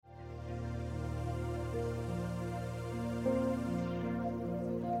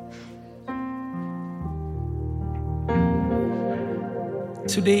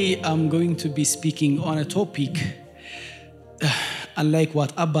Today I'm going to be speaking on a topic, unlike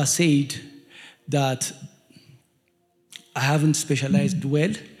what Abba said, that I haven't specialized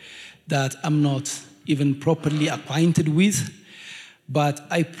well, that I'm not even properly acquainted with, but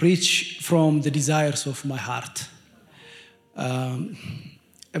I preach from the desires of my heart. A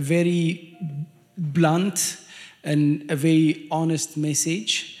very blunt and a very honest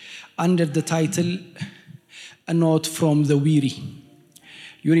message under the title, A Note from the Weary.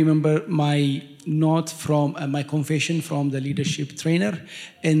 You remember my note from my confession from the leadership trainer,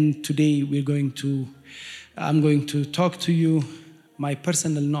 and today I'm going to talk to you my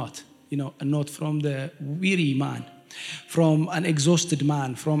personal note, a note from the weary man, from an exhausted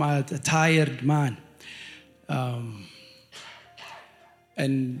man, from a tired man.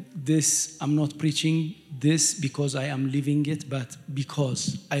 And this, I'm not preaching this because I am living it, but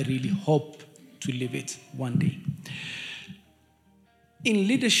because I really hope to live it one day. In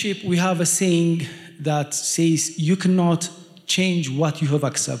leadership, we have a saying that says, you cannot change what you have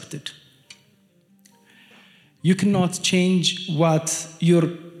accepted. You cannot change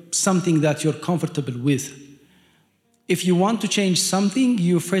something that you're comfortable with. If you want to change something,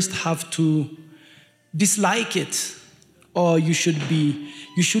 you first have to dislike it, or you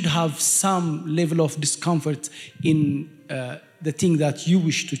should have some level of discomfort in the thing that you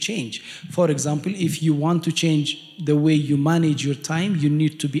wish to change. For example, if you want to change the way you manage your time, you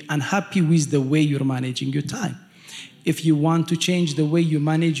need to be unhappy with the way you're managing your time. If you want to change the way you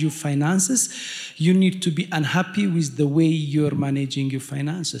manage your finances, you need to be unhappy with the way you're managing your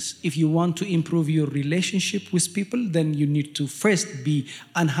finances. If you want to improve your relationship with people, then you need to first be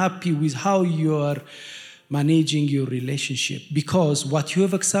unhappy with how you're managing your relationship, because what you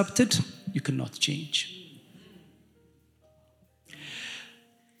have accepted, you cannot change.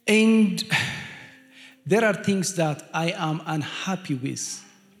 And there are things that I am unhappy with.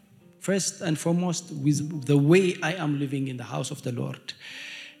 First and foremost, with the way I am living in the house of the Lord,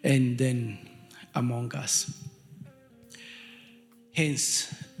 and then among us.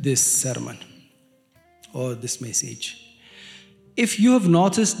 Hence, this sermon or this message. If you have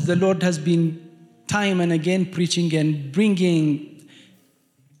noticed, the Lord has been time and again preaching and bringing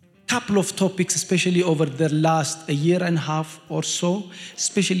couple of topics, especially over the last a year and a half or so,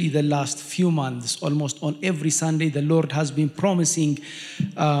 especially the last few months. Almost on every Sunday, the Lord has been promising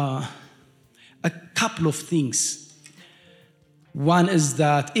a couple of things. One is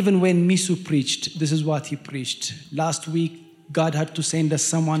that even when Misu preached, this is what he preached. Last week, God had to send us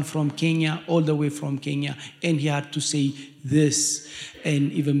someone from Kenya, all the way from Kenya, and he had to say this.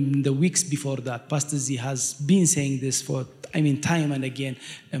 And even the weeks before that, Pastor Z has been saying this time and again.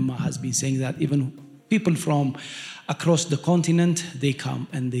 Emma has been saying that even people from across the continent, they come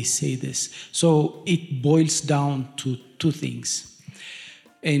and they say this. So it boils down to two things.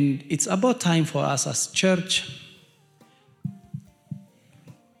 And it's about time for us as church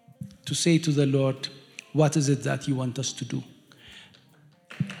to say to the Lord, what is it that you want us to do?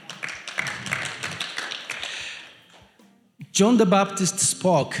 John the Baptist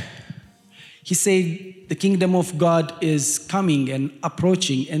spoke. He said, the kingdom of God is coming and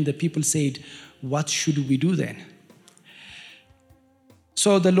approaching. And the people said, what should we do then?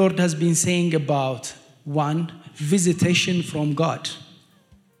 So the Lord has been saying about one, visitation from God.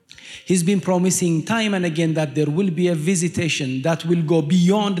 He's been promising time and again that there will be a visitation that will go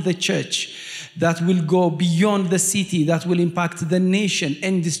beyond the church, that will go beyond the city, that will impact the nation.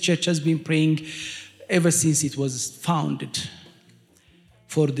 And this church has been praying ever since it was founded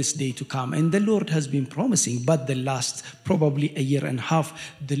for this day to come. And the Lord has been promising, but the last probably a year and a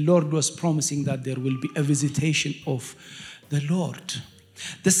half, the Lord was promising that there will be a visitation of the Lord.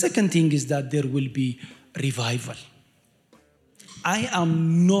 The second thing is that there will be revival. I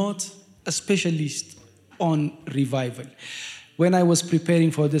am not a specialist on revival. When I was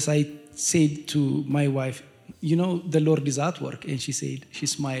preparing for this, I said to my wife, the Lord is at work. And she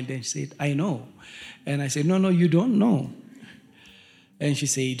smiled and she said, I know. And I said, no, you don't know. And she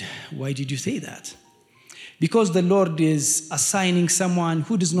said, why did you say that? Because the Lord is assigning someone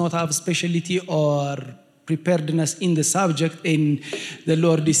who does not have specialty or preparedness in the subject, and the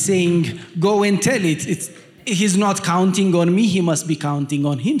Lord is saying, go and tell it. He's not counting on me, he must be counting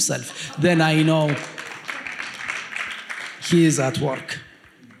on himself. Then I know he is at work.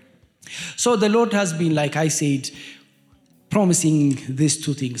 So the Lord has been, like I said, promising these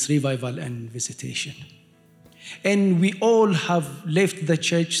two things, revival and visitation. And we all have left the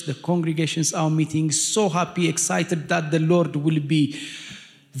church, the congregations, our meetings, so happy, excited that the Lord will be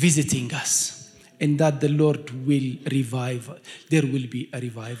visiting us and that the Lord will revive. There will be a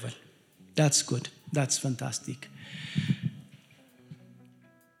revival. That's good. That's fantastic.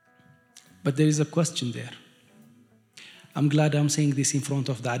 But there is a question there. I'm glad I'm saying this in front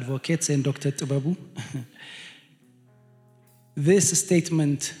of the advocates and Dr. Tibabu. This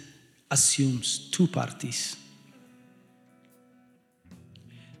statement assumes two parties.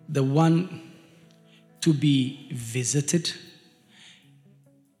 The one to be visited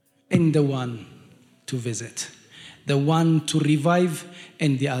and the one to visit. The one to revive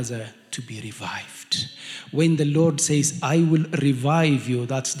and the other to be revived. When the Lord says, I will revive you,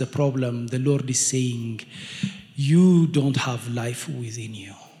 that's the problem. The Lord is saying, you don't have life within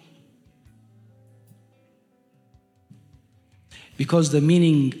you. Because the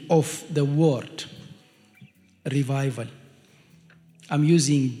meaning of the word revival, I'm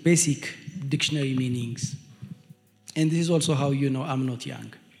using basic dictionary meanings. And this is also how you know I'm not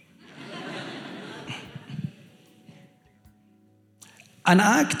young. An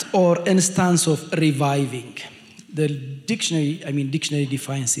act or instance of reviving. The dictionary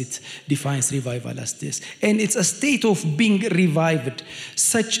defines revival as this. And it's a state of being revived,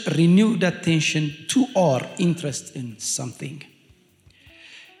 such renewed attention to or interest in something.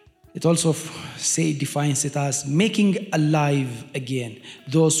 It also defines it as making alive again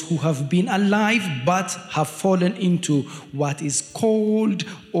those who have been alive but have fallen into what is called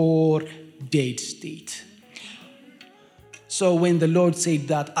or dead state. So when the Lord said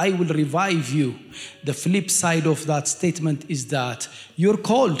that I will revive you, the flip side of that statement is that you're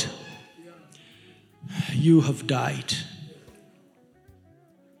cold. You have died.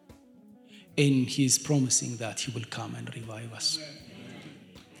 And He's promising that He will come and revive us.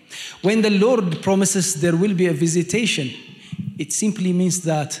 When the Lord promises there will be a visitation, it simply means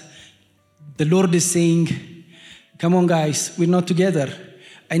that the Lord is saying, come on guys, we're not together.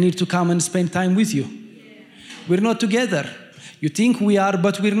 I need to come and spend time with you. We're not together. You think we are,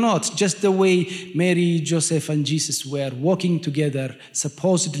 but we're not. Just the way Mary, Joseph, and Jesus were walking together,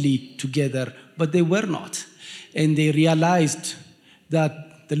 supposedly together, but they were not. And they realized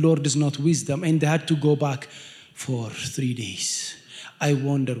that the Lord is not with them, and they had to go back for 3 days. I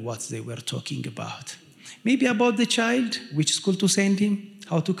wonder what they were talking about. Maybe about the child, which school to send him,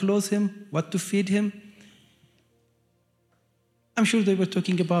 how to clothe him, what to feed him. I'm sure they were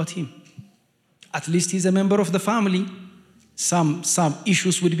talking about him. At least he's a member of the family. Some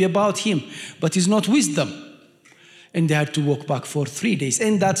issues would be about him, but he's not with them. And they had to walk back for 3 days.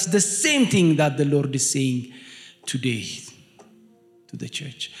 And that's the same thing that the Lord is saying today to the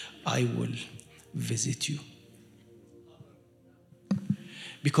church. I will visit you.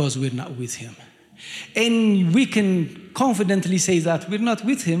 Because we're not with Him. And we can confidently say that we're not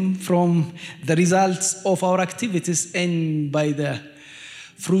with Him from the results of our activities and by the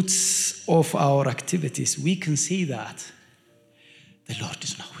fruits of our activities. We can say that the Lord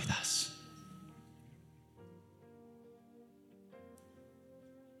is not with us.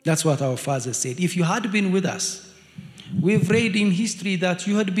 That's what our father said. If you had been with us, we've read in history that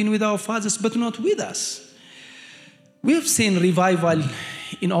you had been with our fathers, but not with us. We've seen revival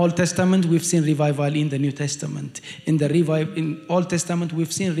in Old Testament, we've seen revival in the New Testament. In Old Testament,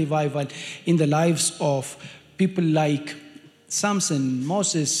 we've seen revival in the lives of people like Samson,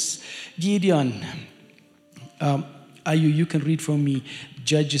 Moses, Gideon. You can read for me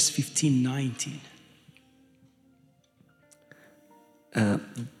Judges 15:19.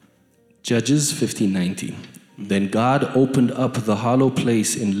 Judges 15:19. Then God opened up the hollow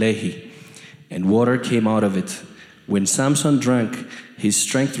place in Lehi, and water came out of it. When Samson drank, his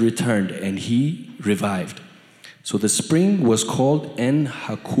strength returned, and he revived. So the spring was called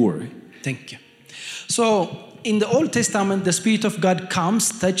En-Hakkore. Thank you. So in the Old Testament, the Spirit of God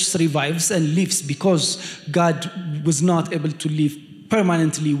comes, touches, revives, and lives because God was not able to live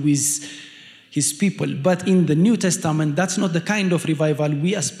permanently with His people. But in the New Testament, that's not the kind of revival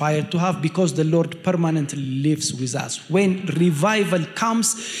we aspire to have because the Lord permanently lives with us. When revival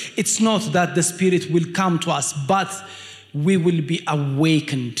comes, it's not that the Spirit will come to us, but we will be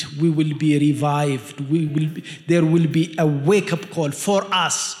awakened. We will be revived. There will be a wake-up call for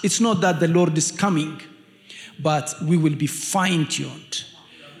us. It's not that the Lord is coming, but we will be fine-tuned.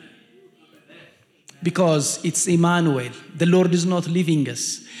 Because it's Emmanuel. The Lord is not leaving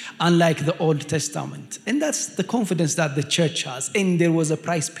us, unlike the Old Testament. And that's the confidence that the church has. And there was a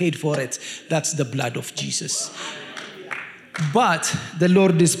price paid for it. That's the blood of Jesus. But the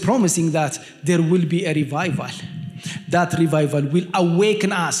Lord is promising that there will be a revival. That revival will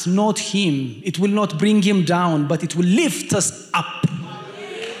awaken us, not Him. It will not bring Him down, but it will lift us up.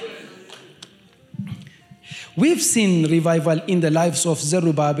 We've seen revival in the lives of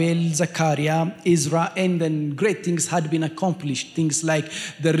Zerubbabel, Zechariah, Ezra, and then great things had been accomplished. Things like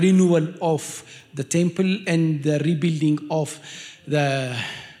the renewal of the temple and the rebuilding of the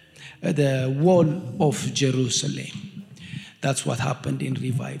the wall of Jerusalem. That's what happened in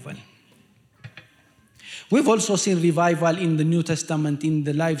revival. We've also seen revival in the New Testament in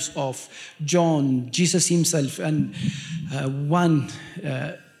the lives of John, Jesus himself, and one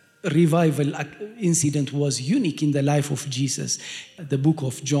revival incident was unique in the life of Jesus. The book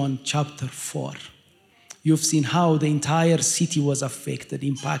of John, chapter 4. You've seen how the entire city was affected,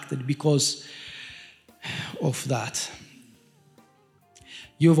 impacted because of that.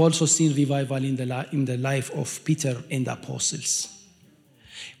 You've also seen revival in the life of Peter and the apostles.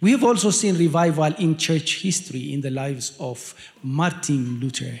 We have also seen revival in church history in the lives of Martin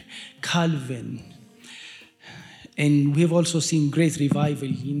Luther, Calvin. And we have also seen great revival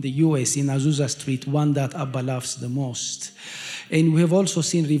in the US, in Azusa Street, one that Abba loves the most. And we have also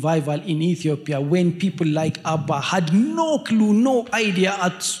seen revival in Ethiopia when people like Abba had no clue, no idea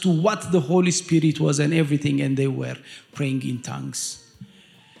as to what the Holy Spirit was and everything, and they were praying in tongues.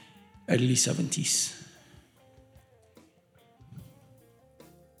 Early 70s.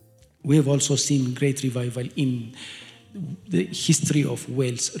 We have also seen great revival in the history of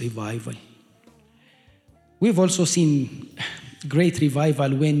Wales revival. We've also seen great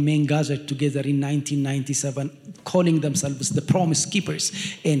revival when men gathered together in 1997, calling themselves the Promise Keepers,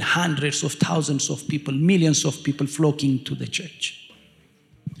 and hundreds of thousands of people, millions of people flocking to the church.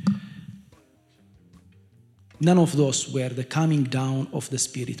 None of those were the coming down of the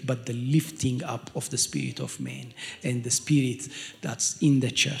Spirit, but the lifting up of the Spirit of man and the Spirit that's in the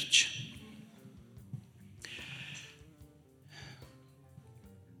church.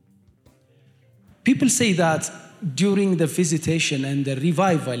 People say that during the visitation and the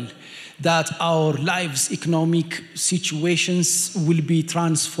revival, that our lives' economic situations will be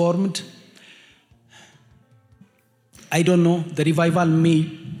transformed. I don't know. The revival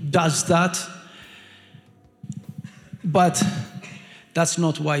does that. But that's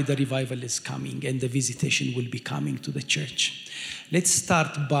not why the revival is coming and the visitation will be coming to the church. Let's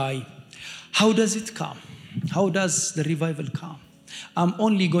start by, how does it come? How does the revival come? I'm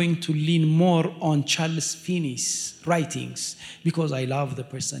only going to lean more on Charles Finney's writings because I love the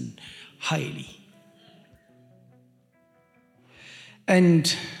person highly.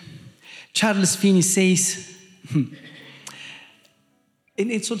 And Charles Finney says, and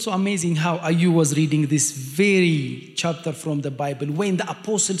it's also amazing how Ayu was reading this very chapter from the Bible when the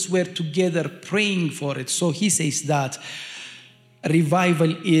apostles were together praying for it. So he says that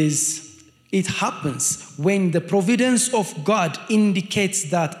revival it happens when the providence of God indicates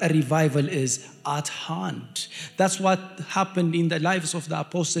that a revival is at hand. That's what happened in the lives of the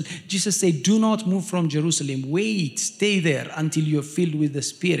apostles. Jesus said, do not move from Jerusalem. Wait, stay there until you're filled with the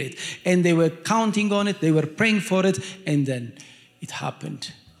Spirit. And they were counting on it. They were praying for it. And then it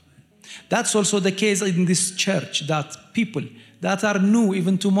happened. That's also the case in this church, that people that are new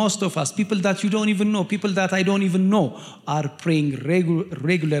even to most of us, people that you don't even know, people that I don't even know, are praying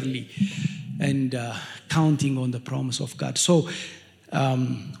regularly and counting on the promise of God. So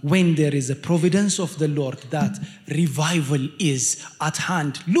when there is a providence of the Lord, that revival is at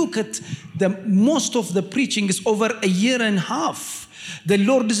hand. Look at most of the preaching is over a year and a half. The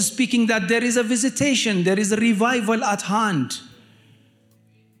Lord is speaking that there is a visitation, there is a revival at hand.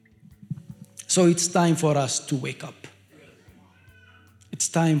 So it's time for us to wake up. It's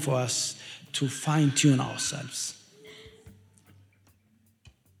time for us to fine-tune ourselves.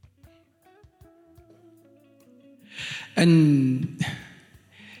 And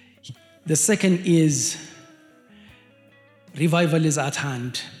the second is, revival is at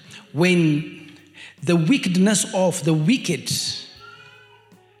hand when the wickedness of the wicked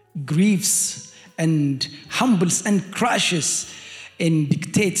grieves and humbles and crushes and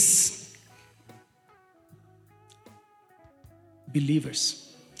dictates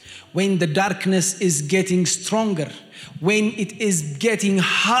believers. When the darkness is getting stronger, when it is getting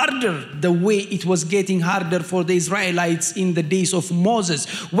harder the way it was getting harder for the Israelites in the days of Moses,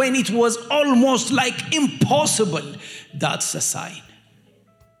 when it was almost like impossible, that's a sign.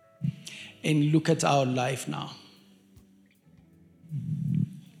 And look at our life now.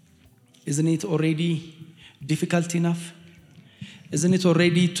 Isn't it already difficult enough? Isn't it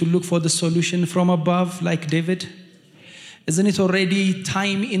already to look for the solution from above like David? Isn't it already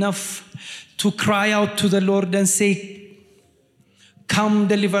time enough to cry out to the Lord and say, come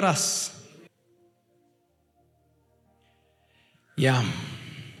deliver us? Yeah.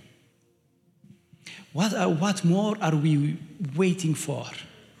 What more are we waiting for?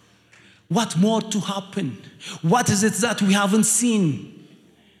 What more to happen? What is it that we haven't seen?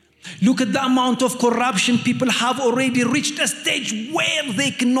 Look at the amount of corruption. People have already reached a stage where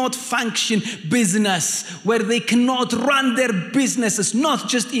they cannot function business, where they cannot run their businesses, not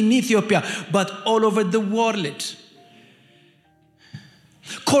just in Ethiopia, but all over the world.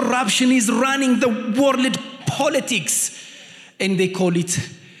 Corruption is running the world politics, and they call it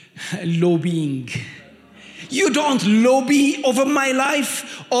lobbying. You don't lobby over my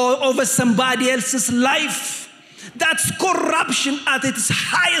life or over somebody else's life. That's corruption at its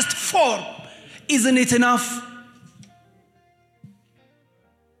highest form. Isn't it enough?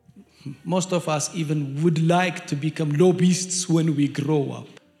 Most of us even would like to become lobbyists when we grow up.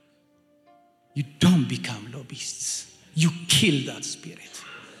 You don't become lobbyists. You kill that spirit.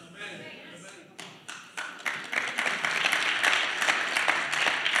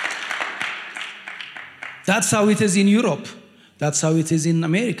 That's how it is in Europe. That's how it is in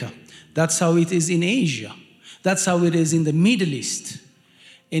America. That's how it is in Asia. That's how it is in the Middle East.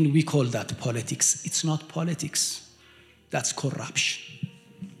 And we call that politics. It's not politics. That's corruption.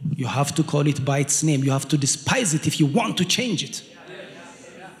 You have to call it by its name. You have to despise it if you want to change it.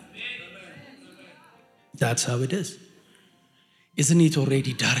 That's how it is. Isn't it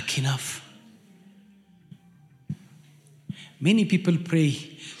already dark enough? Many people pray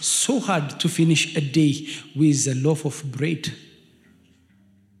so hard to finish a day with a loaf of bread.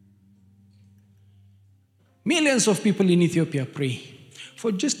 Millions of people in Ethiopia pray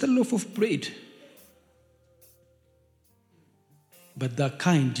for just a loaf of bread. But that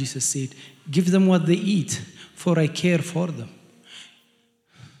kind, Jesus said, give them what they eat, for I care for them.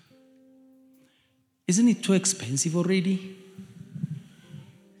 Isn't it too expensive already?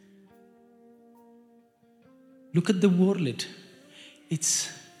 Look at the world. It's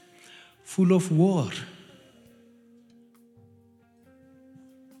full of war.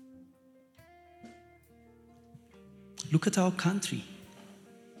 Look at our country.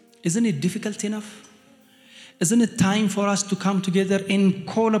 Isn't it difficult enough? Isn't it time for us to come together and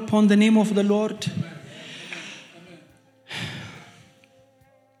call upon the name of the Lord?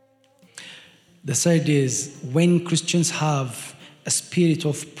 The third is when Christians have a spirit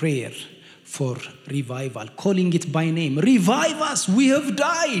of prayer for revival, calling it by name. Revive us, we have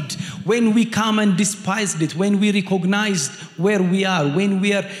died. When we come and despised it, when we recognize where we are, when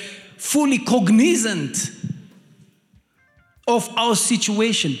we are fully cognizant of our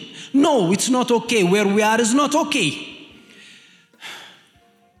situation. No, it's not okay. Where we are is not okay.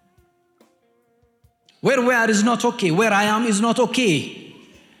 Where we are is not okay. Where I am is not okay.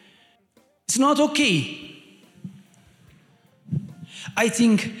 It's not okay. I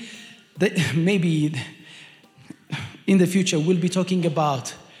think that maybe in the future we'll be talking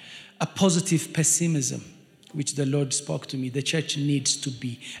about a positive pessimism, which the Lord spoke to me. The church needs to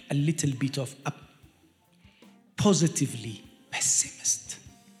be a little bit of a positively pessimist.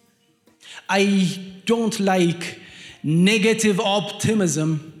 I don't like negative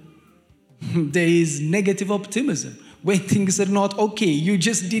optimism. There is negative optimism. When things are not okay, you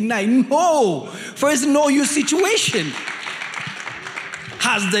just deny. No! First, know your situation.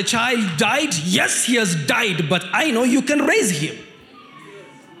 Has the child died? Yes, he has died, but I know you can raise him.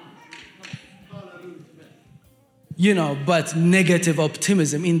 But negative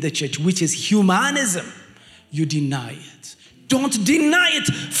optimism in the church, which is humanism, you deny it. Don't deny it,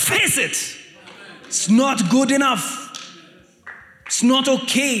 face it. It's not good enough. It's not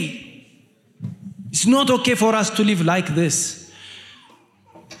okay. It's not okay for us to live like this.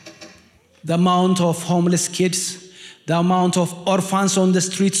 The amount of homeless kids, the amount of orphans on the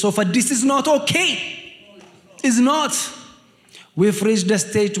streets so far, this is not okay. It's not. We've reached a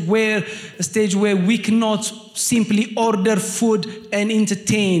stage where we cannot simply order food and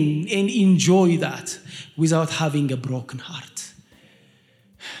entertain and enjoy that without having a broken heart.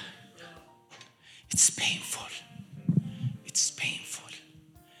 It's painful. It's painful.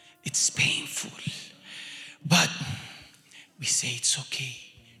 It's painful. But we say it's okay.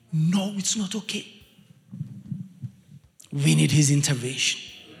 No, it's not okay. We need His intervention.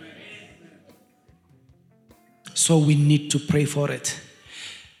 So we need to pray for it.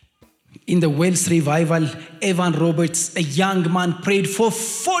 In the Wales revival, Evan Roberts, a young man, prayed for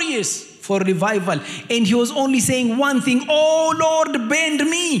 4 years for revival. And he was only saying one thing: oh Lord, bend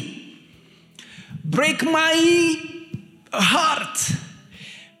me. Break my heart.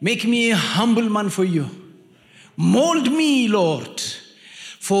 Make me a humble man for you. Mold me, Lord,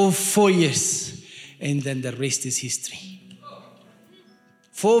 for 4 years. And then the rest is history.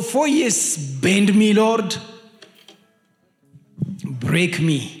 For 4 years, bend me, Lord. Break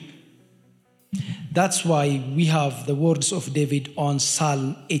me. That's why we have the words of David on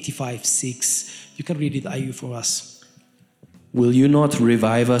Psalm 85:6. You can read it, Ayu, for us. will you not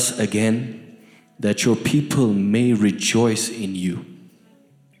revive us again, that your people may rejoice in you?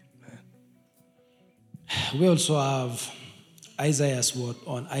 We also have Isaiah's word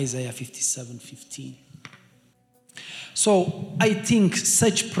on Isaiah 57:15. So I think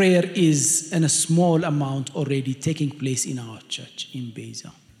such prayer is in a small amount already taking place in our church in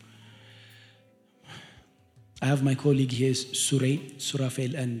Beza. I have my colleague here,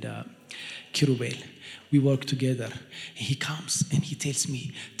 Surafel and Kirubel. We work together. He comes and he tells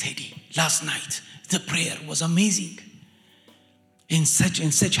me, Teddy, last night the prayer was amazing. And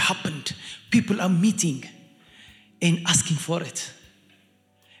such happened. People are meeting and asking for it.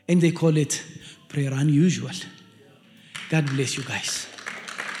 And they call it prayer unusual. God bless you guys.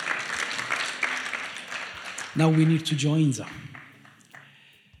 Now we need to join them.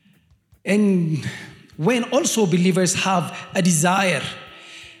 And when also believers have a desire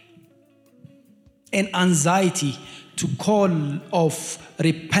and anxiety to call of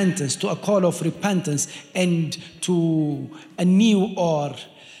repentance, to a call of repentance and to a new or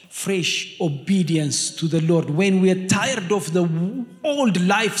fresh obedience to the Lord, when we are tired of the old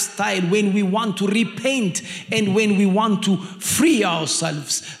lifestyle, when we want to repent and when we want to free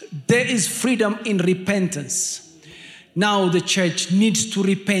ourselves, there is freedom in repentance. Now the church needs to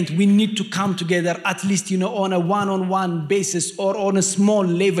repent. We need to come together, at least, on a one-on-one basis or on a small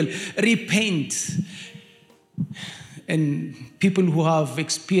level. Repent. And people who have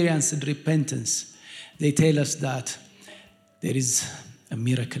experienced repentance, they tell us that there is a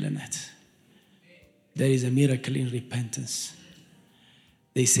miracle in it. There is a miracle in repentance.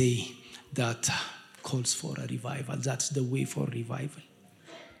 They say that calls for a revival. That's the way for revival.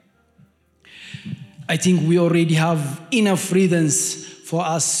 I think we already have enough reasons for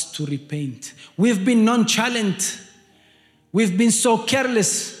us to repent. We've been nonchalant. We've been so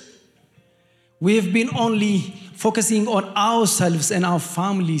careless. We've been only focusing on ourselves and our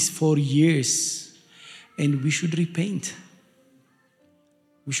families for years. And we should repent.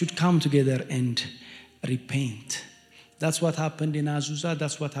 We should come together and repent. That's what happened in Azusa.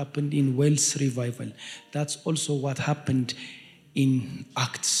 That's what happened in Wales Revival. That's also what happened in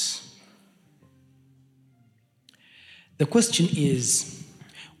Acts. The question is,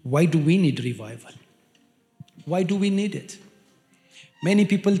 why do we need revival? Why do we need it? Many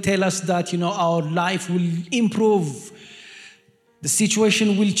people tell us that, our life will improve. The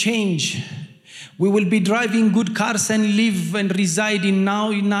situation will change. We will be driving good cars and live and reside in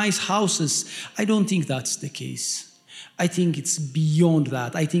nice houses. I don't think that's the case. I think it's beyond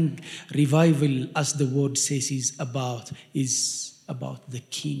that. I think revival, as the word says, is about the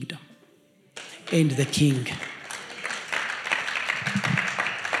kingdom and the king.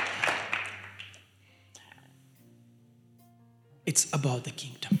 It's about the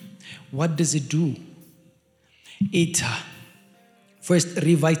kingdom. What does it do? It first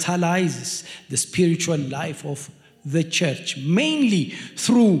revitalizes the spiritual life of the church, mainly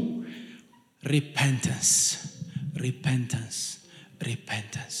through repentance. Repentance.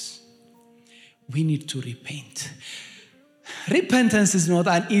 Repentance. We need to repent. Repentance is not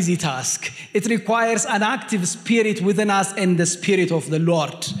an easy task. It requires an active spirit within us and the Spirit of the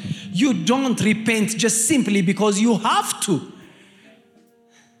Lord. You don't repent just simply because you have to.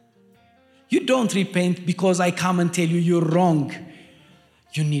 You don't repent because I come and tell you you're wrong.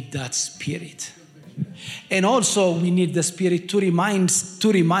 You need that spirit. And also we need the Spirit to remind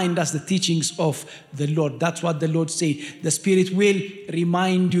us the teachings of the Lord. That's what the Lord said. The Spirit will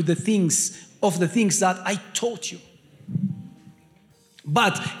remind you the things that I taught you.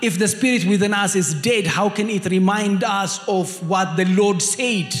 But if the Spirit within us is dead, how can it remind us of what the Lord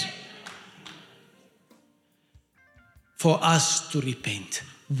said? For us to repent,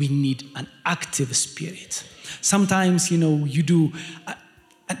 we need an active spirit. Sometimes, we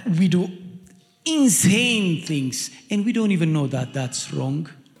do insane things and we don't even know that that's wrong.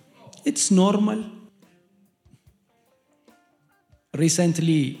 It's normal.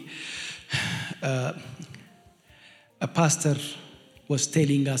 Recently, a pastor was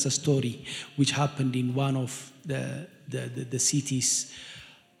telling us a story which happened in one of the cities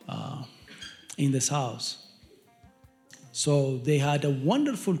in the south. So they had a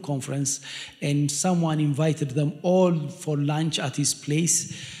wonderful conference and someone invited them all for lunch at his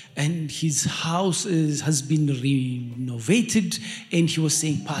place. And his house has been renovated. And he was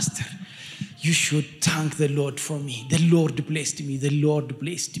saying, Pastor, you should thank the Lord for me. The Lord blessed me. The Lord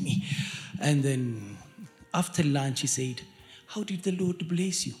blessed me. And then after lunch, he said, how did the Lord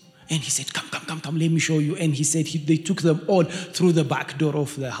bless you? And he said, come, let me show you. And he said they took them all through the back door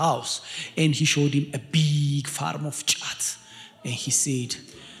of the house. And he showed him a big farm of chat. And he said,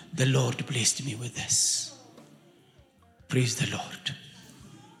 the Lord blessed me with this. Praise the Lord.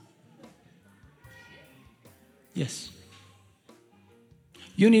 Yes.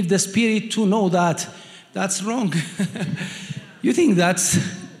 You need the Spirit to know that that's wrong. You think that's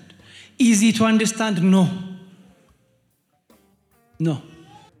easy to understand? No. No.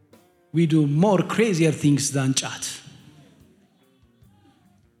 We do more crazier things than chat.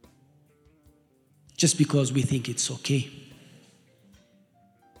 Just because we think it's okay.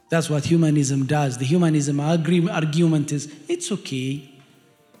 That's what humanism does. The humanism argument is, it's okay.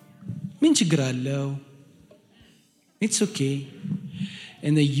 ምን ችግር አለው? It's okay.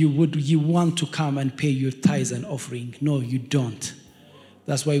 And then you want to come and pay your tithes and offering. No, you don't.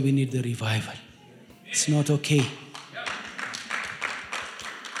 That's why we need the revival. It's not okay.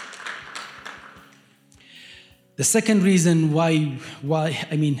 The second reason what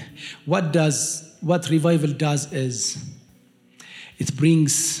revival does is it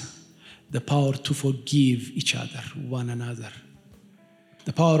brings the power to forgive each other, one another.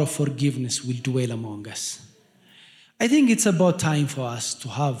 The power of forgiveness will dwell among us. I think it's about time for us to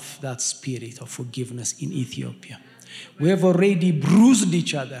have that spirit of forgiveness in Ethiopia. We have already bruised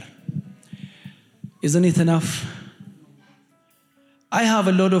each other. Isn't it enough? I have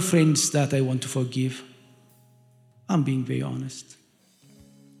a lot of friends that I want to forgive. I'm being very honest.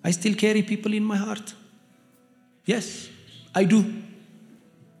 I still carry people in my heart. Yes, I do.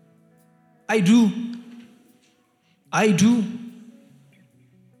 I do. I do.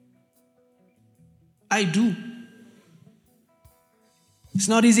 I do. It's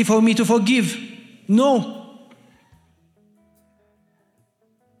not easy for me to forgive. No.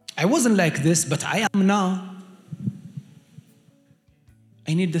 I wasn't like this, but I am now.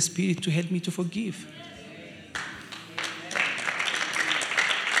 I need the Spirit to help me to forgive.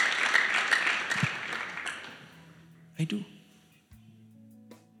 I do.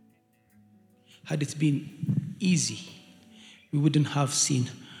 Had it been easy, we wouldn't have seen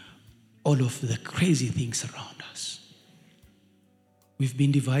all of the crazy things around us. We've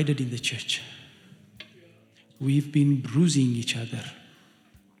been divided in the church. We've been bruising each other.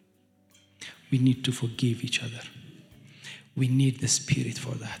 We need to forgive each other. We need the Spirit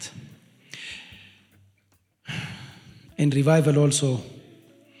for that. And revival also,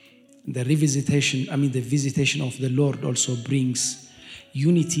 the visitation of the Lord also brings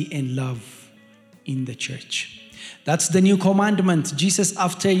unity and love in the church. That's the new commandment. Jesus,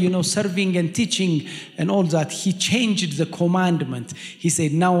 after, serving and teaching and all that, he changed the commandment. He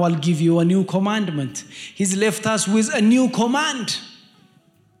said, now I'll give you a new commandment. He's left us with a new command.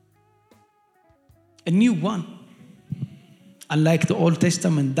 A new one. Unlike the Old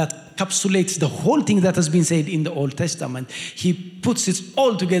Testament that encapsulates the whole thing that has been said in the Old Testament. He puts it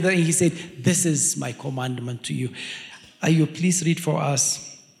all together and he said, this is my commandment to you. Ayu, please read for us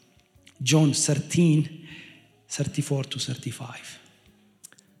John 13:34-35.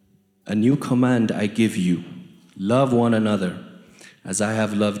 A new command I give you, love one another. As I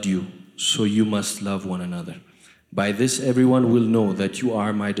have loved you, so you must love one another. By this everyone will know that you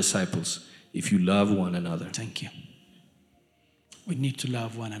are my disciples, if you love one another. Thank you. We need to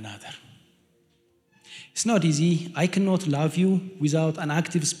love one another. It's not easy. I cannot love you without an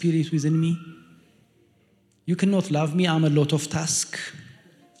active spirit within me. You cannot love me. I'm a lot of task.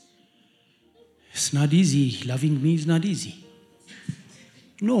 It's not easy. Loving me is not easy.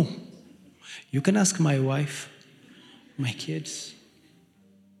 No. You can ask my wife, my kids.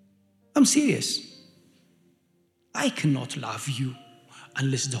 I'm serious. I cannot love you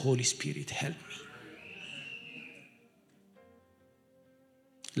unless the Holy Spirit help me.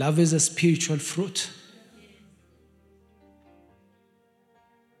 Love is a spiritual fruit.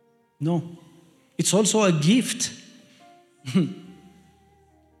 No. It's also a gift.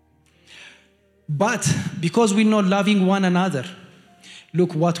 But because we're not loving one another,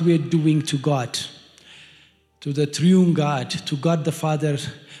 look what we're doing to God, to the triune God, to God the Father,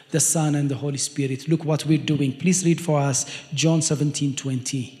 the Son, and the Holy Spirit. Look what we're doing. Please read for us John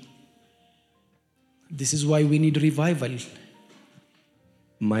 17:20. This is why we need revival.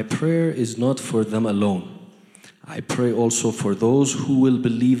 My prayer is not for them alone. I pray also for those who will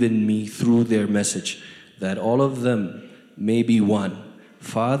believe in me through their message, that all of them may be one.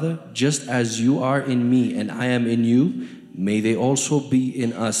 Father, just as you are in me and I am in you, may they also be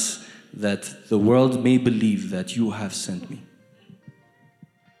in us, that the world may believe that you have sent me.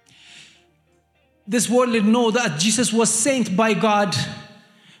 This world will know that Jesus was sent by God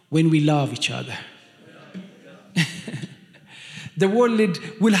when we love each other. The world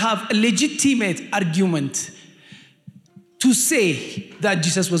will have a legitimate argument to say that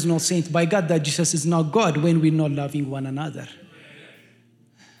Jesus was not sent by God, that Jesus is not God, when we're not loving one another.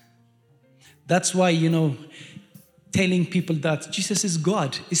 That's why, telling people that Jesus is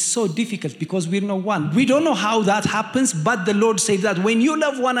God is so difficult because we're not one. We don't know how that happens, but the Lord said that when you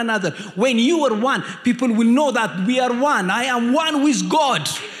love one another, when you are one, people will know that we are one. I am one with God.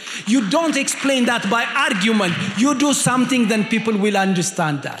 You don't explain that by argument. You do something, then people will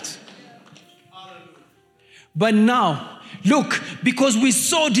understand that. But now, look, because we're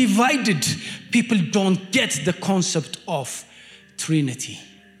so divided, people don't get the concept of Trinity,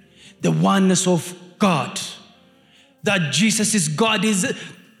 the oneness of God. That Jesus is God is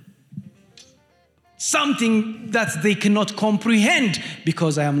something that they cannot comprehend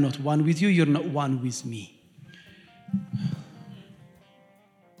because I am not one with you, you're not one with me.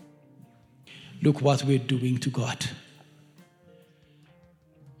 Look what we're doing to God.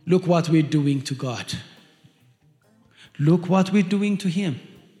 Look what we're doing to God. Look what we're doing to Him.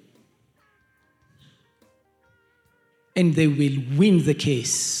 And they will win the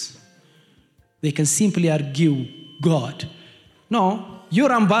case. They can simply argue God. No,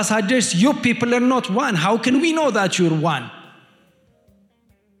 your ambassadors, your people are not one. How can we know that you're one?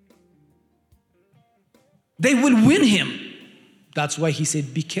 They will win him. That's why he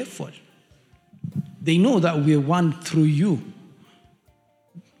said, be careful. They know that we're one through you.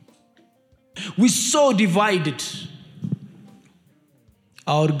 We're so divided.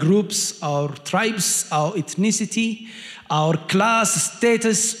 Our groups, our tribes, our ethnicity, our class,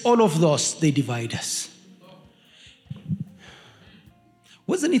 status, all of those, they divide us.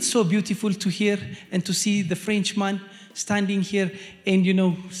 Wasn't it so beautiful to hear and to see the Frenchman standing here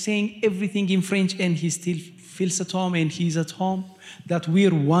and, saying everything in French, and he still feels at home and he's at home, that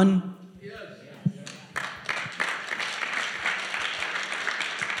we're one? Yes.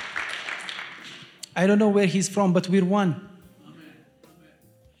 I don't know where he's from, but we're one. Amen.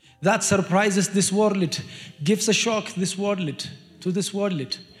 That surprises this world, gives a shock to this world,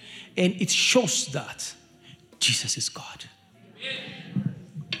 and it shows that Jesus is God.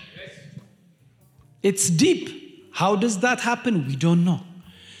 It's deep. How does that happen? We don't know.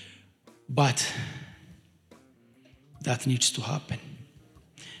 But that needs to happen,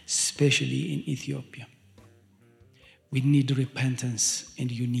 especially in Ethiopia. We need repentance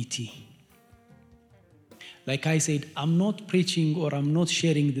and unity. Like I said, I'm not preaching or I'm not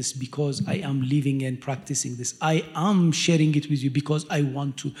sharing this because I am living and practicing this. I am sharing it with you because I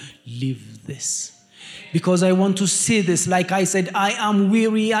want to live this. Because I want to see this. Like I said, I am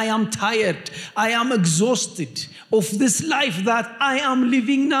weary, I am tired, I am exhausted of this life that I am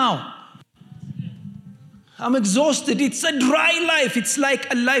living now. I'm exhausted. It's a dry life. It's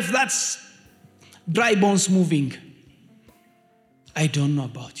like a life that's dry bones moving. I don't know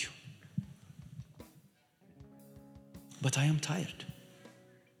about you, but I am tired.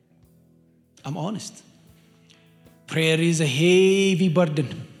 I'm honest. Prayer is a heavy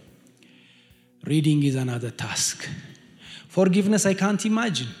burden. Reading is another task. Forgiveness, I can't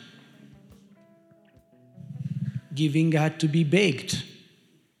imagine. Giving had to be begged.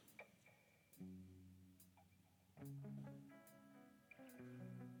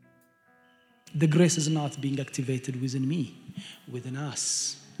 The grace is not being activated within me, within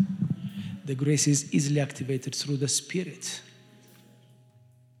us. The grace is easily activated through the Spirit.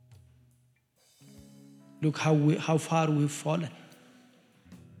 Look how far we've fallen.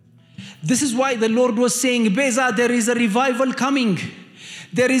 This is why the Lord was saying, Beza, there is a revival coming.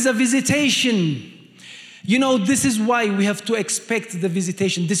 There is a visitation. This is why we have to expect the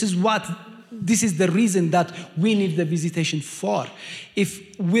visitation. This is the reason that we need the visitation for.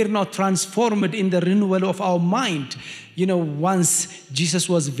 If we're not transformed in the renewal of our mind. Once Jesus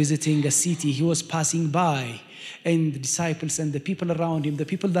was visiting a city, he was passing by, and the disciples and the people around him, the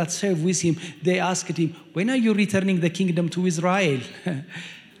people that serve with him, they asked him, when are you returning the kingdom to Israel?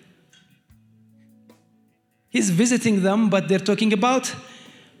 He's visiting them, but they're talking about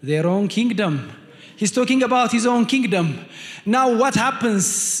their own kingdom. He's talking about his own kingdom. Now, what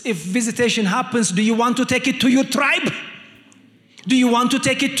happens if visitation happens? Do you want to take it to your tribe? Do you want to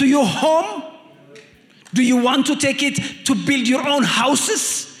take it to your home? Do you want to take it to build your own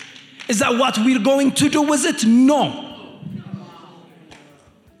houses? Is that what we're going to do with it? No.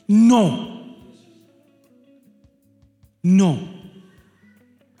 No. No.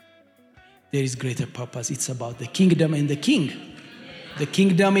 There is greater purpose. It's about the kingdom and the king. The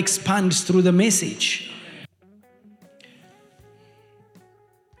kingdom expands through the message.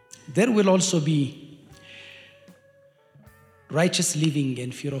 There will also be righteous living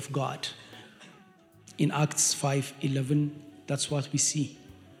and fear of God. In Acts 5:11, that's what we see.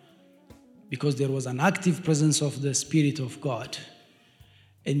 Because there was an active presence of the Spirit of God.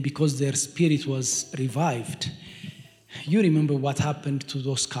 And because their spirit was revived. You remember what happened to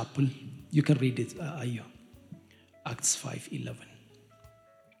those couple? You can read it, Ayo. Acts 5:11.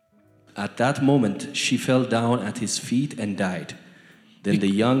 At that moment, she fell down at his feet and died. Then the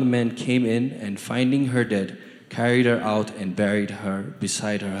young men came in and finding her dead, carried her out and buried her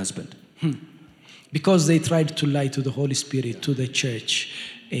beside her husband. Because they tried to lie to the Holy Spirit, to the church,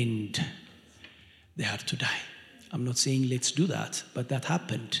 and they had to die. I'm not saying let's do that, but that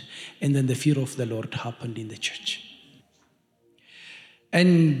happened. And then the fear of the Lord happened in the church.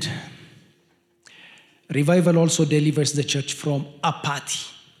 And revival also delivers the church from apathy.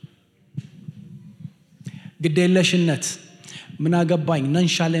 ግዴለሽነት ምን አገባኝ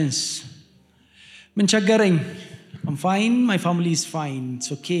nonchalance ምን ቸገረኝ I'm fine, my family is fine,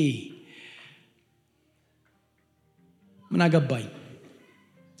 it's okay ምን አገባኝ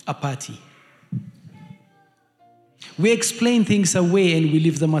apathy. We explain things away and we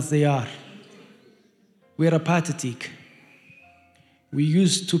leave them as they are. We're apathetic. We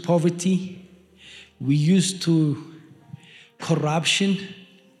used to poverty. We used to corruption.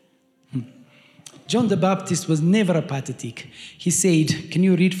 John the Baptist was never apathetic. He said, can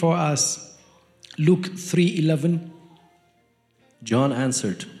you read for us Luke 3:11? John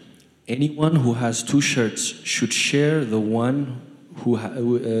answered, anyone who has 2 shirts should share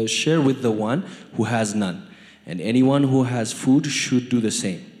share with the one who has none, and anyone who has food should do the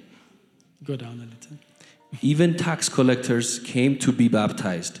same. Go down a little. Even tax collectors came to be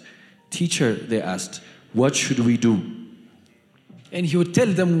baptized. Teacher, they asked, what should we do? And he would tell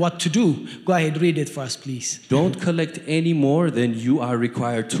them what to do. Go ahead, read it for us, please. Don't collect any more than you are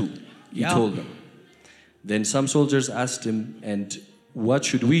required to, he told them. Then some soldiers asked him, and what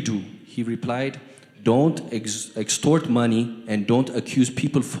should we do? He replied, don't extort money and don't accuse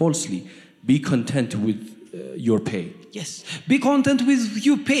people falsely. Be content with your pay. Yes, be content with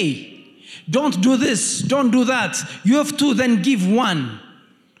your pay. Don't do this, don't do that. You have to then give one.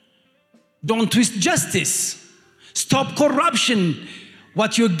 Don't twist justice. Stop corruption.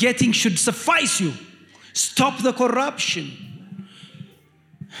 What you're getting should suffice you. Stop the corruption.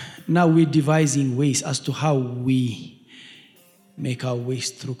 Now we're devising ways as to how we make our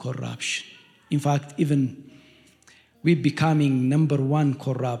ways through corruption. In fact, even we're becoming number 1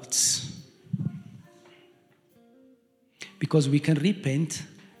 corrupts. Because we can repent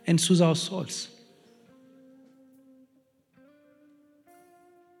and soothe our souls.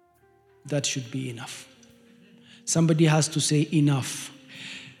 That should be enough. Somebody has to say enough.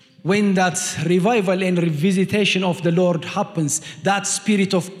 When that revival and revisitation of the Lord happens, that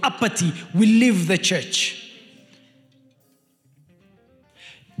spirit of apathy will leave the church.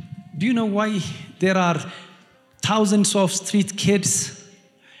 Do you know why there are thousands of street kids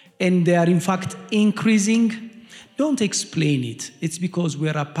and they are in fact increasing? Don't explain it. It's because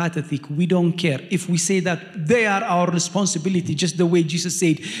we're apathetic. We don't care. If we say that they are our responsibility, just the way Jesus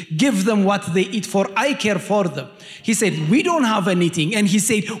said, give them what they eat, for I care for them. He said, we don't have anything. And he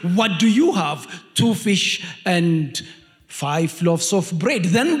said, what do you have? 2 fish and 5 loaves of bread.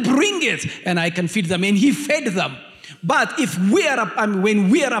 Then bring it and I can feed them. And he fed them. But if when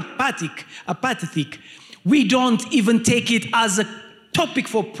we are apathetic, we don't even take it as a topic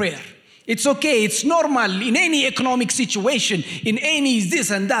for prayer. It's okay, it's normal in any economic situation, in any this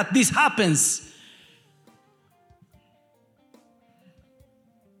and that, this happens.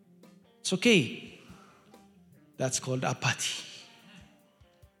 It's okay. That's called apathy.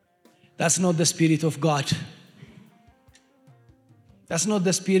 That's not the Spirit of God. That's not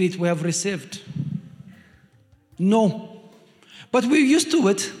the Spirit we have received. No. But we're used to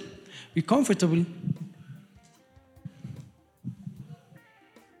it. We're comfortable.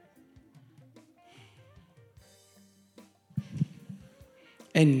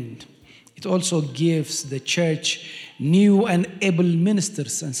 And it also gives the church new and able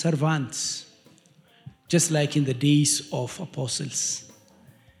ministers and servants, just like in the days of apostles.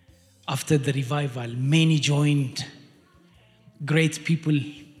 After the revival, many joined, great people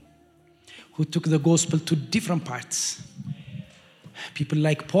who took the gospel to different parts. People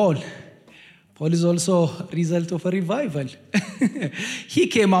like Paul. Paul is also a result of a revival. He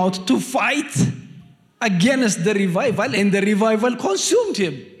came out to fight against the revival, and the revival consumed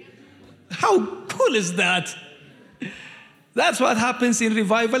him. How cool is that? That's what happens in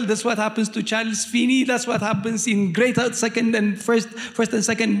revival. That's what happens to Charles Finney. That's what happens in first and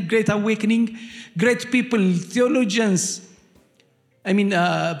second Great Awakening. Great people, theologians,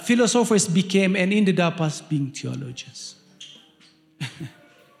 philosophers became and ended up as being theologians.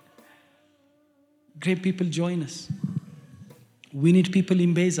 Great people join us. We need people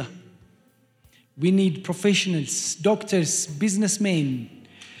in Beza. We need professionals, doctors, businessmen,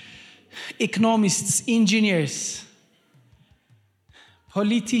 economists, engineers,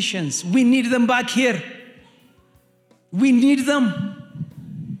 politicians. We need them back here. We need them.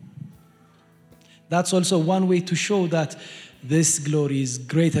 That's also one way to show that this glory is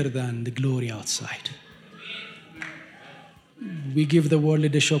greater than the glory outside. We give the world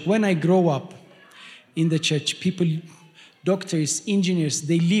a shock. When I grow up in the church, people, doctors, engineers,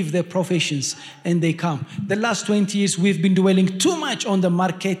 they leave their professions and they come. The last 20 years, we've been dwelling too much on the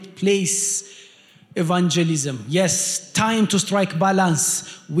marketplace evangelism. Yes, time to strike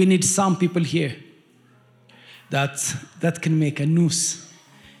balance. We need some people here that can make a noose.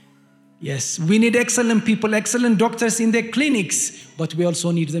 Yes, we need excellent people, excellent doctors in their clinics, but we also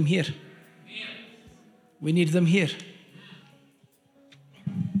need them here. We need them here.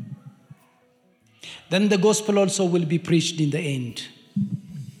 Then the gospel also will be preached in the end.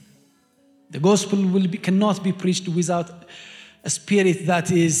 The gospel cannot be preached without a spirit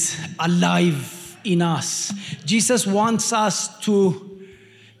that is alive in us. Jesus wants us to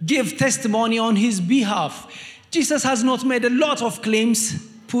give testimony on his behalf. Jesus has not made a lot of claims,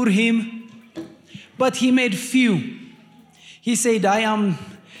 poor him, but he made few. He said, I am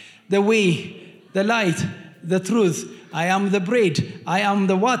the way, the light, the truth. I am the bread. I am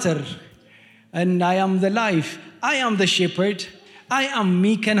the water. And I am the life. I am the shepherd. I am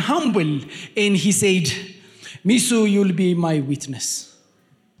meek and humble. And he said, Misu, you'll be my witness.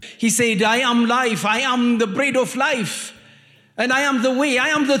 He said, I am life. I am the bread of life. And I am the way. I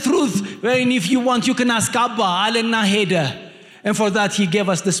am the truth. And if you want, you can ask Abba, Alena Heda. And for that, he gave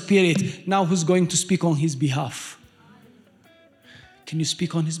us the Spirit. Now who's going to speak on his behalf? Can you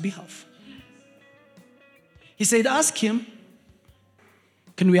speak on his behalf? He said, ask him.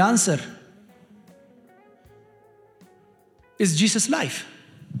 Can we answer? Is Jesus life?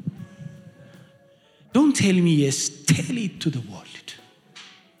 Don't tell me yes, tell it to the world.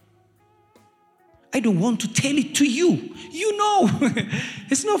 I don't want to tell it to you. You know,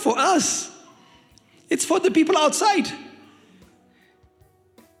 it's not for us. It's for the people outside.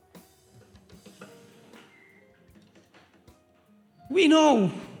 We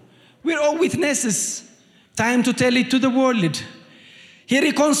know. We're all witnesses. Time to tell it to the world. He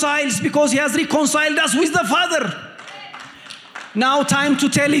reconciles because he has reconciled us with the Father. Now time to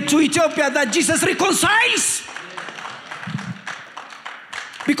tell it to Ethiopia that Jesus reconciles.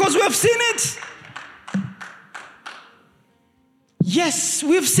 Because we have seen it. Yes,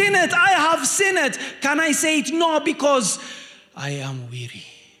 we've seen it. I have seen it. Can I say it? No, because I am weary.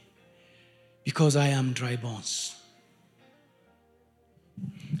 Because I am dry bones.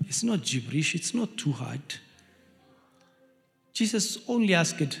 It's not gibberish. It's not too hard. Jesus only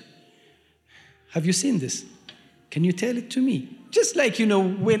asked, have you seen this? Can you tell it to me? Just like,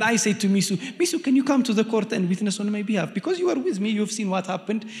 when I say to Misu, can you come to the court and witness on my behalf? Because you are with me, you've seen what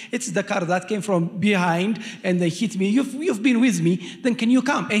happened. It's the car that came from behind and they hit me. You've been with me, then can you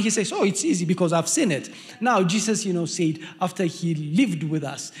come? And he says, it's easy because I've seen it. Now Jesus, said, after he lived with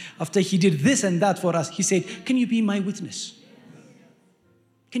us, after he did this and that for us, he said, can you be my witness?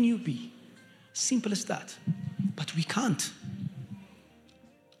 Can you be? Simple as that. But we can't.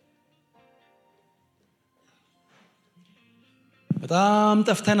 በጣም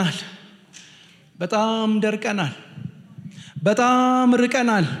ጠፍተናል። በጣም ደርቀናል። በጣም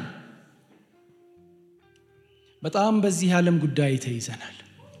ርቀናል። በጣም በዚህ ዓለም ጉዳይ ተይዘናል።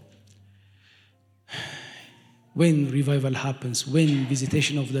 When revival happens, when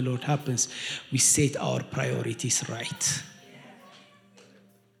visitation of the Lord happens, we set our priorities right.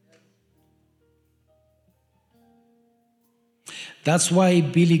 That's why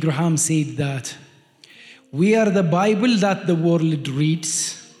Billy Graham said that we are the Bible that the world reads.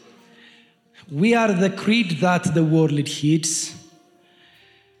 We are the creed that the world heeds.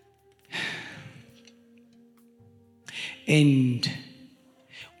 And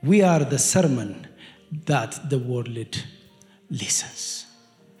we are the sermon that the world listens.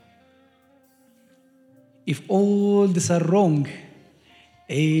 If all these are wrong,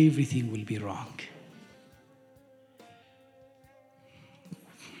 everything will be wrong.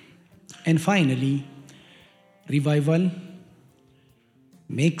 And finally, revival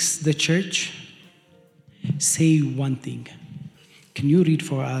makes the church say one thing. Can you read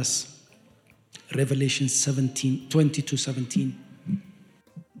for us Revelation 22:17?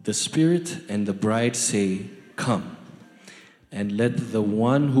 The Spirit and the bride say, come. And let the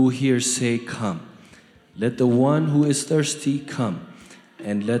one who hears say, come. Let the one who is thirsty come.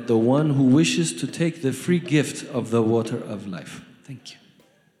 And let the one who wishes to take the free gift of the water of life. Thank you.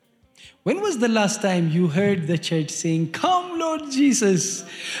 When was the last time you heard the church saying, come, Lord Jesus?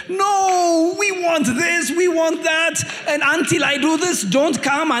 No, we want this, we want that. And until I do this, don't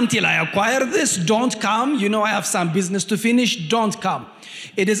come. Until I acquire this, don't come. I have some business to finish, don't come.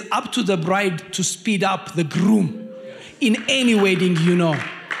 It is up to the bride to speed up the groom. in any wedding,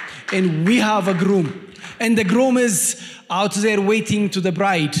 And we have a groom. And the groom is out there waiting to the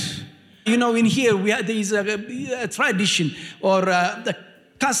bride. In here, there is a tradition or a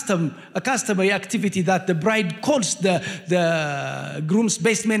customary activity that the bride calls the groom's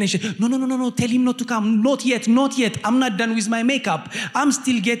best man and says, no, tell him not to come. Not yet. I'm not done with my makeup. I'm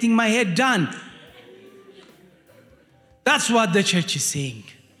still getting my hair done. That's what the church is saying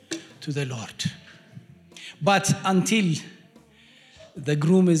to the Lord. But until the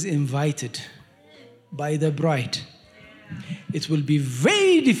groom is invited by the bride, it will be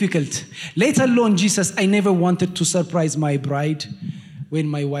very difficult. Let alone Jesus, I never wanted to surprise my bride. When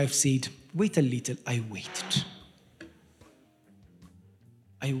my wife said, wait a little, I waited.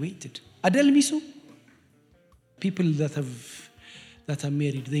 Adelmisu, people that are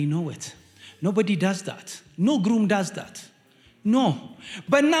married, they know it. Nobody does that. No groom does that. No.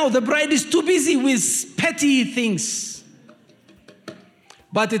 But now the bride is too busy with petty things.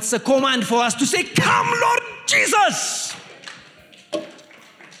 But it's a command for us to say, come, Lord Jesus.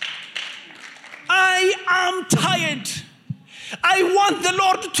 I am tired. I want the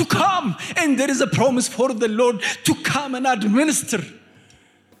Lord to come. And there is a promise for the Lord to come and administer,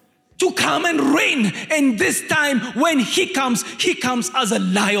 to come and reign. And this time when he comes as a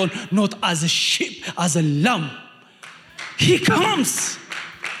lion, not as a sheep, as a lamb. He comes.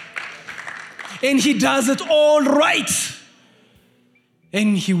 And he does it all right.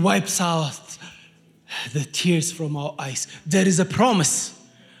 And he wipes out the tears from our eyes. There is a promise.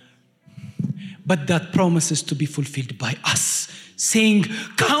 But that promise is to be fulfilled by us, saying,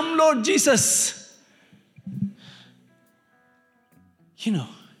 come, Lord Jesus.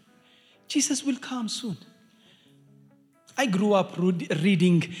 Jesus will come soon. I grew up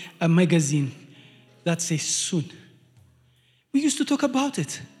reading a magazine that says soon. We used to talk about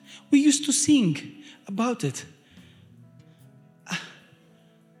it. We used to sing about it.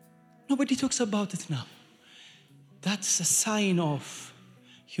 Nobody talks about it now. That's a sign of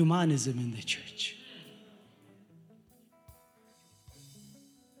humanism in the church.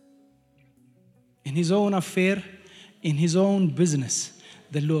 In his own affair, in his own business,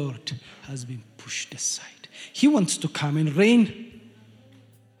 the Lord has been pushed aside. He wants to come and reign.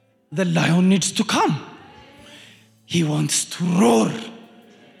 The lion needs to come. He wants to roar,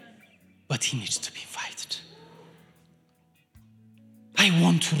 but he needs to be invited. I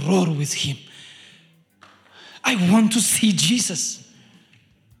want to roar with him. I want to see Jesus.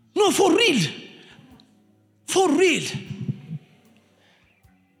 No, for real. For real.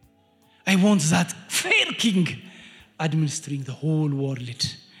 I want that fair king administering the whole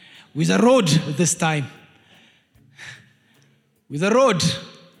world with a rod this time. With a rod.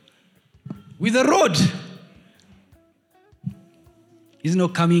 With a rod. He's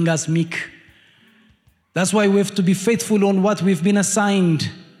not coming as meek. That's why we have to be faithful on what we've been assigned.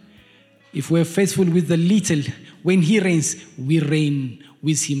 If we're faithful with the little, when he reigns, we reign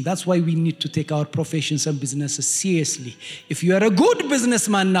with him. That's why we need to take our professions and businesses seriously. If you are a good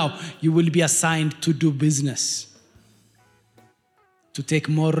businessman now, you will be assigned to do business, to take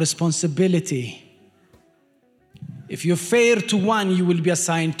more responsibility. If you're fair to one, you will be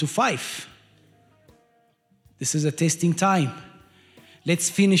assigned to 5. This is a testing time.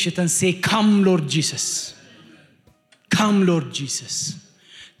 Let's finish it and say, come, Lord Jesus. Come, Lord Jesus.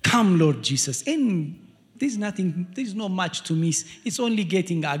 Come, Lord Jesus. And there's not much to miss. It's only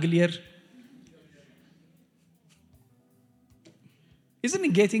getting uglier. Isn't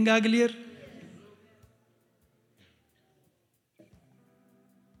it getting uglier?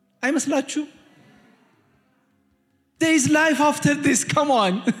 አይመስላችሁ? There is life after this, come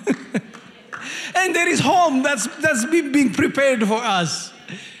on. And there is home that's being prepared for us.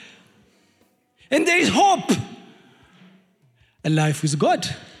 And there is hope. A life with God.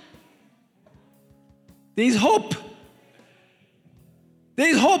 There is hope. There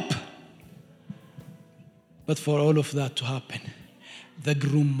is hope. But for all of that to happen, the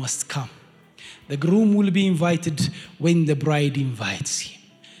groom must come. The groom will be invited when the bride invites him.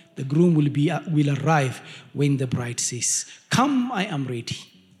 The groom will arrive when the bride says, come, I am ready.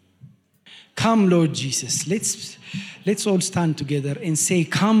 Come, Lord Jesus. Let's all stand together and say,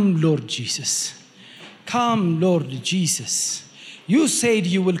 come, Lord Jesus. Come, Lord Jesus. You said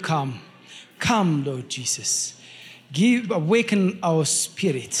you will come. Come, Lord Jesus. Awaken our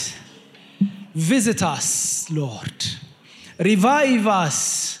spirit. Visit us, Lord. Revive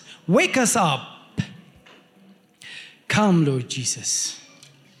us. Wake us up. Come, Lord Jesus.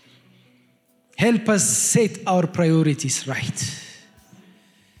 Help us set our priorities right.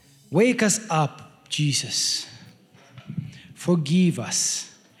 Wake us up, Jesus. Forgive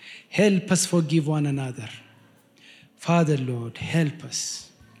us. Help us forgive one another. Father, Lord, help us.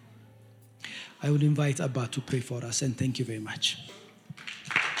 I will invite Abba to pray for us, and thank you very much.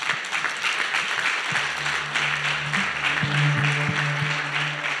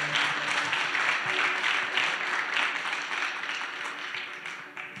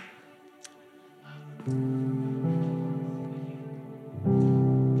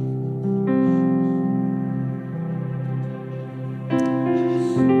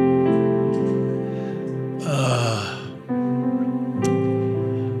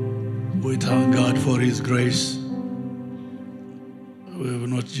 We thank God for His grace. We have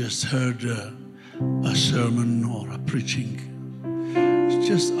not just heard a sermon or a preaching. It's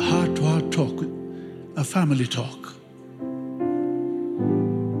just a heart-to-heart talk, a family talk.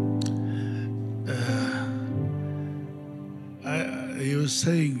 He was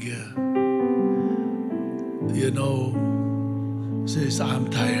saying, says, I'm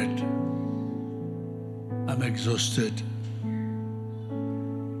tired. I'm exhausted.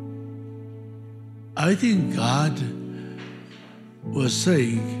 I think God was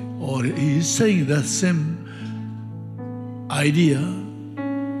saying, or He is saying that same idea,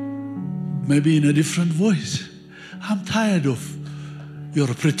 maybe in a different voice. I'm tired of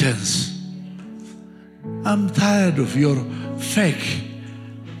your pretense. I'm tired of your fake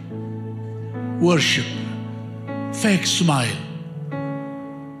worship, fake smile.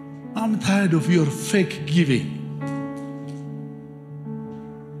 I'm tired of your fake giving.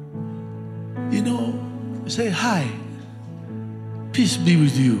 Say hi, peace be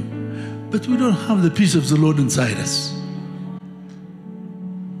with you, but we don't have the peace of the Lord inside us.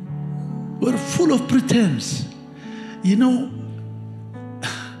 We're full of pretense.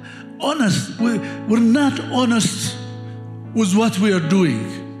 Honest, we're not honest with what we are doing.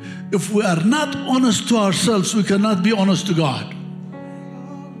 If we are not honest to ourselves, we cannot be honest to God.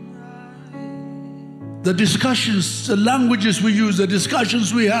 The discussions, the languages we use, the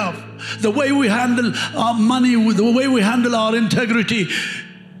discussions we have, the way we handle our money, the way we handle our integrity.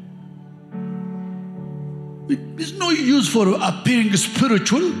 There's no use for appearing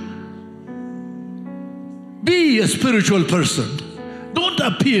spiritual. Be a spiritual person. Don't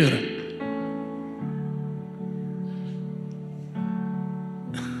appear.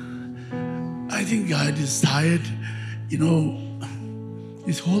 I think God is tired,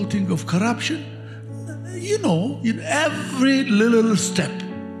 this whole thing of corruption. In every little step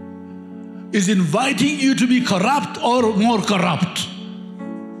is inviting you to be corrupt or more corrupt.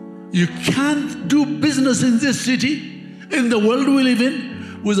 You can't do business in this city, in the world we live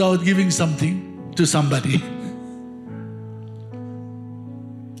in, without giving something to somebody.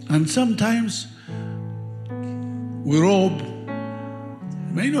 And sometimes we rob,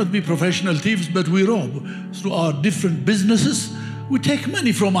 may not be professional thieves, but we rob through our different businesses. We take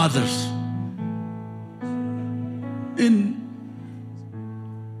money from others.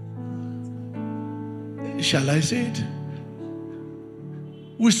 Shall I say it?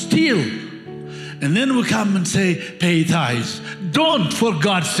 We steal, and then we come and say, pay tithes. Don't, for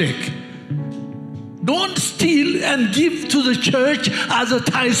God's sake. Don't steal and give to the church as a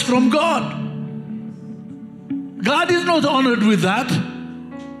tithe from God. God is not honored with that.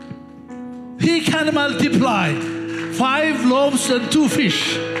 He can multiply 5 loaves and 2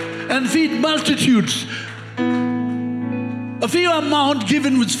 fish and feed multitudes. A few amount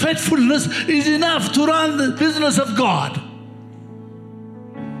given with faithfulness is enough to run the business of God.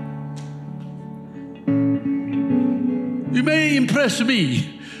 You may impress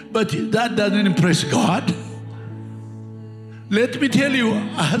me, but that doesn't impress God. Let me tell you,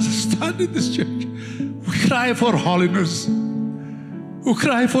 as I stand in this church, we cry for holiness. We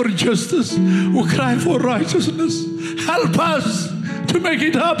cry for justice. We cry for righteousness. Help us to make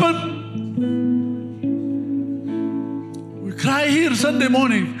it happen. Cry here Sunday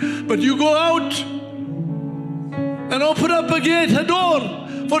morning, but you go out and open up a gate, a door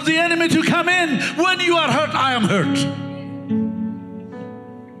for the enemy to come in. When you are hurt, I am hurt.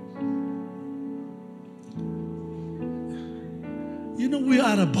 We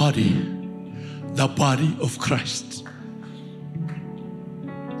are a body, the body of Christ.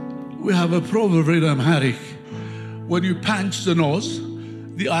 We have a proverb in Amharic. When you punch the nose,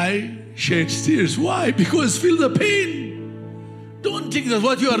 the eye sheds tears. Why? Because feel the pain. Don't think that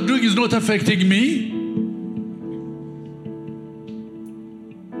what you are doing is not affecting me.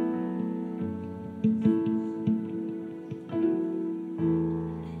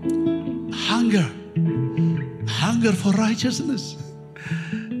 Hunger for righteousness.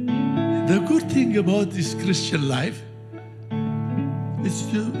 The good thing about this Christian life,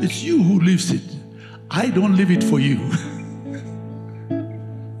 it's you who lives it. I don't live it for you.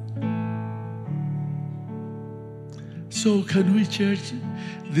 So can we, church,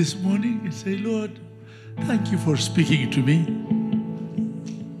 this morning and say, Lord, thank you for speaking to me.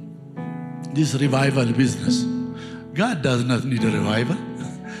 This revival business. God does not need a revival.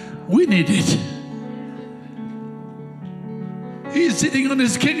 We need it. He's sitting on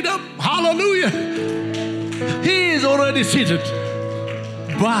his kingdom. Hallelujah. He is already seated.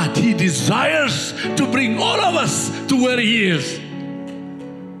 But he desires to bring all of us to where he is.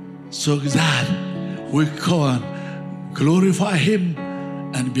 So that we can glorify him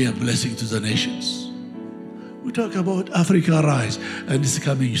and be a blessing to the nations. We talk about Africa Rise, and it's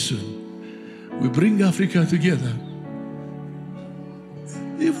coming soon. We bring Africa together.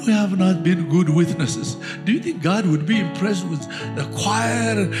 If we have not been good witnesses, do you think God would be impressed with the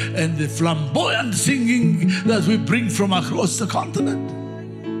choir and the flamboyant singing that we bring from across the continent?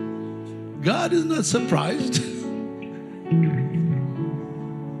 God is not surprised.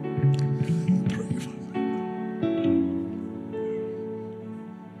 Pray for me.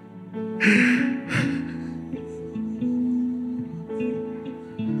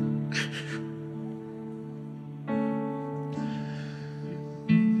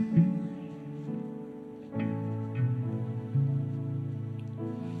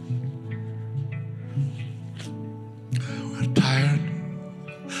 We're tired.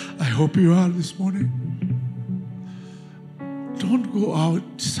 I hope you are this morning. Don't go out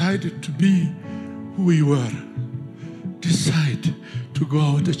decided to be who you were. Decide to go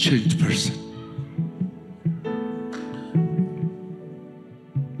out a changed person.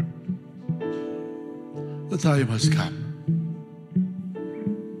 The time has come.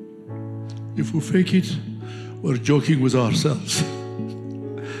 If we fake it, we're joking with ourselves.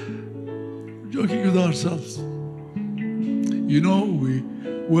 Joking with ourselves. You know, we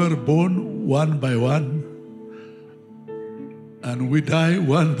were born one by one, and we die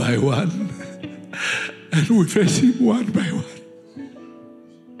one by one, and we face him one by one.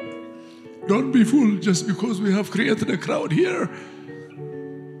 Don't be fooled just because we have created a crowd here.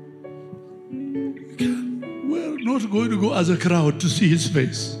 We're not going to go as a crowd to see his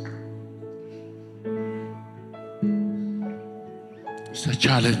face. It's a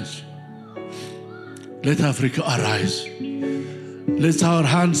challenge. Let Africa arise. Let our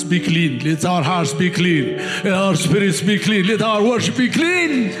hands be clean. Let our hearts be clean. Let our spirits be clean. Let our worship be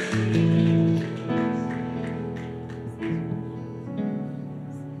clean.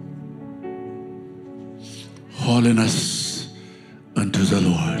 Holiness unto the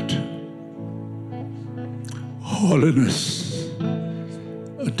Lord. Holiness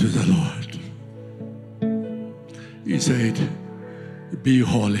unto the Lord. He said, be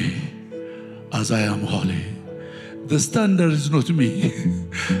holy as I am holy. The standard is not me.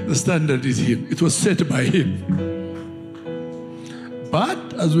 The standard is him. It was set by him.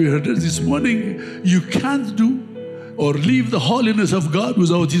 But as we heard this morning, you can't do or live the holiness of God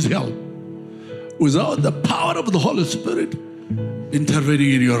without his help. Without the power of the Holy Spirit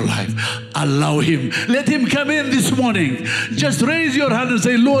intervening in your life. Allow him. Let him come in this morning. Just raise your hand and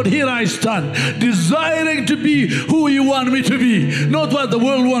say, Lord, here I stand, desiring to be who you want me to be, not what the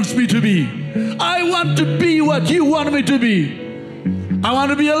world wants me to be. I want to be what you want me to be. I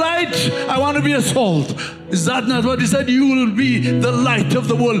want to be a light. I want to be a salt. Is that not what he said? You will be the light of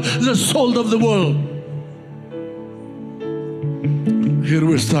the world, the salt of the world. Here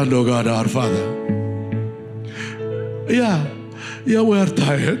we stand, oh God, our Father. Yeah, we are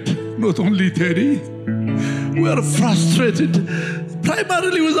tired. Not only Teddy. We are frustrated,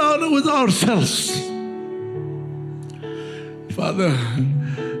 primarily with ourselves. Father,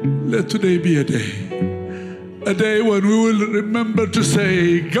 let today be a day when we will remember to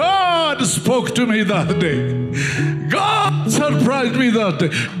say, God spoke to me that day. God surprised me that day.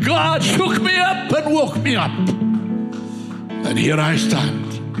 God shook me up and woke me up. And here I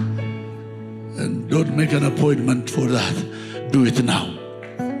stand. And don't make an appointment for that. Do it now.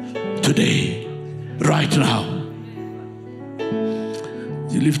 Today. Right now.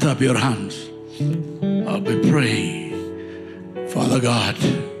 You lift up your hands. I'll be praying. Father God,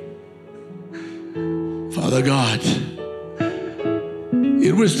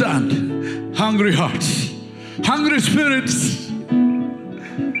 here we stand, hungry hearts, hungry spirits,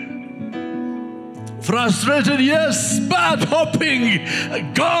 frustrated, yes, but hoping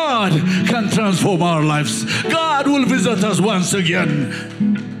God can transform our lives. God will visit us once again.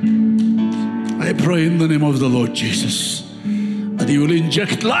 I pray in the name of the Lord Jesus that He will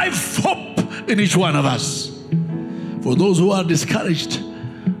inject life, hope in each one of us. For those who are discouraged,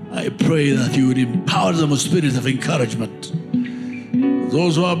 I pray that you would empower them with spirit of encouragement. For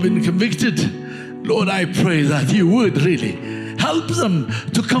those who have been convicted, Lord, I pray that you would really help them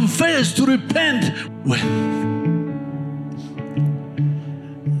to confess, to repent. When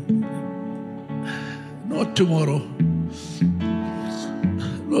not tomorrow,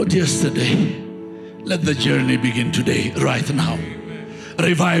 not yesterday. Let the journey begin today, right now.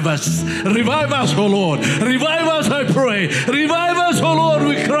 Revive us, oh Lord. Revive us, I pray. Revive us, oh Lord,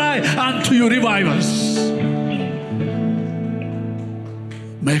 we cry unto you, revive us.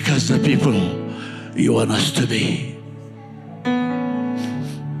 Make us the people you want us to be.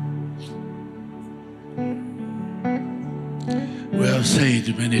 We have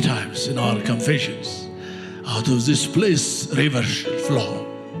said many times in our confessions, out of this place rivers shall flow.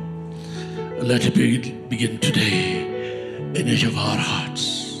 Let it begin today in each of our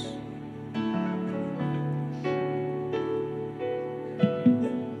hearts.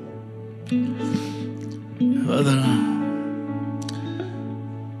 Father,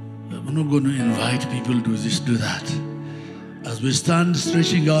 I'm not going to invite people to do this, do that. As we stand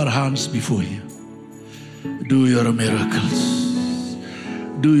stretching our hands before you, do your miracles,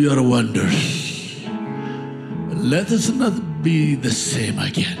 do your wonders. Let us not be the same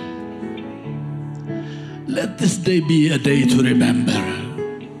again. Let this day be a day to remember.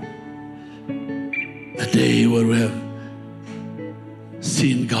 A day where we have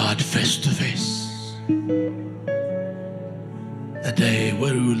seen God face to face. A day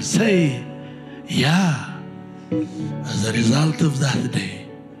where we will say, yeah, as a result of that day,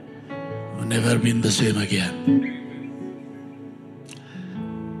 we've never been the same again.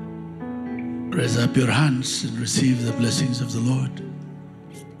 Raise up your hands and receive the blessings of the Lord.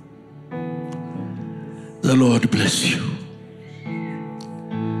 The Lord bless you.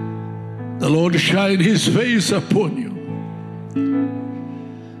 The Lord shine His face upon you.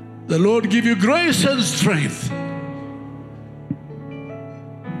 The Lord give you grace and strength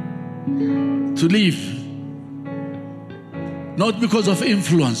to live, not because of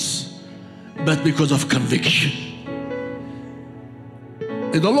influence, but because of conviction.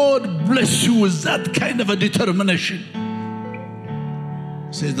 May the Lord bless you with that kind of a determination.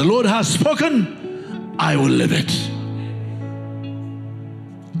 Say, the Lord has spoken, I will live it.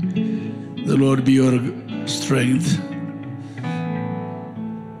 The Lord be your strength,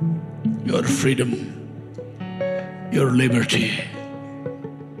 your freedom, your liberty.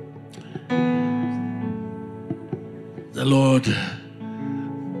 The Lord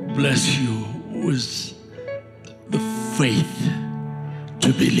bless you with the faith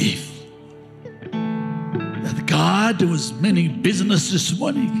to believe that God was meaning business this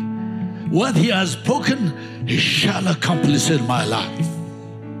morning. What He has spoken, He shall accomplish in my life.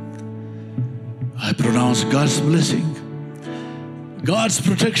 I pronounce God's blessing, God's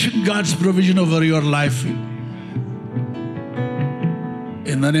protection, God's provision over your life. In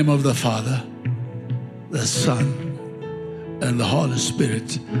the name of the Father, the Son, and the Holy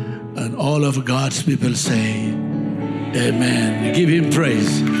Spirit, and all of God's people say, amen. Give Him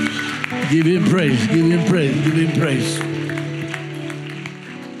praise. Give Him praise. Give Him praise. Give Him praise.